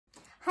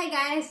Hi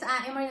guys,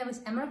 my name is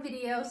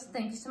AR.Videos.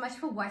 Thank you so much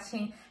for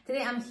watching.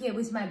 Today I'm here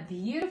with my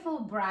beautiful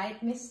bride,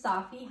 Miss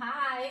Sophie.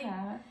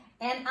 Hi.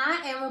 And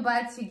I am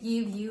about to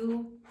give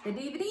you the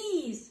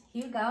DVDs.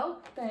 Here you go.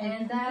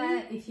 Thank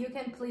you. If you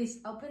can please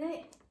open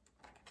it.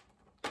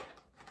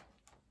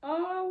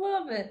 Oh, I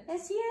love it.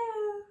 That's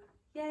you.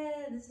 Yeah,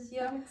 this is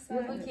your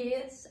beautiful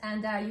kids.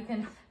 And you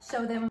can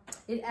show them.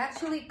 It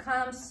actually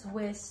comes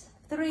with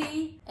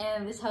 3.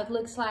 And this is how it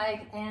looks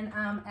like. And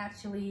I'm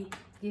actually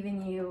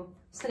giving you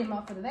study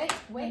more for the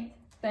wait.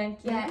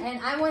 Thank you. Yeah,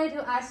 and I wanted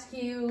to ask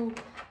you,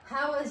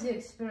 how was your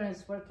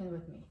experience working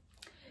with me?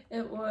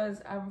 It was,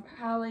 I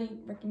highly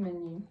recommend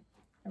you.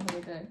 I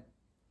really did.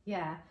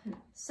 Yeah,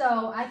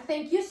 so I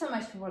thank you so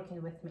much for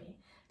working with me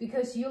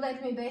because you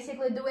let me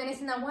basically do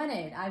anything I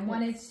wanted. I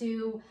wanted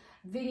to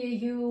video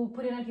you,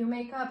 putting on your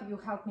makeup, you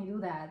helped me do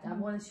that. I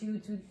wanted you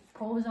to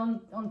pose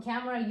on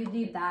camera, you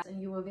did that.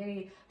 And you were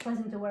very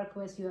pleasant to work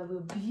with. You have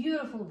a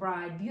beautiful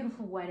bride,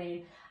 beautiful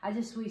wedding. I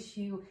just wish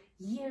you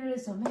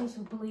years of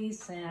marital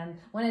bliss, and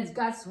when it's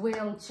God's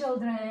will,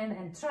 children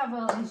and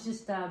travel. It's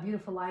just a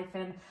beautiful life,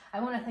 and I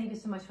want to thank you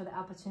so much for the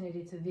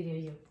opportunity to video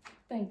you.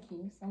 Thank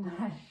you so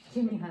much.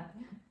 Give me a hug.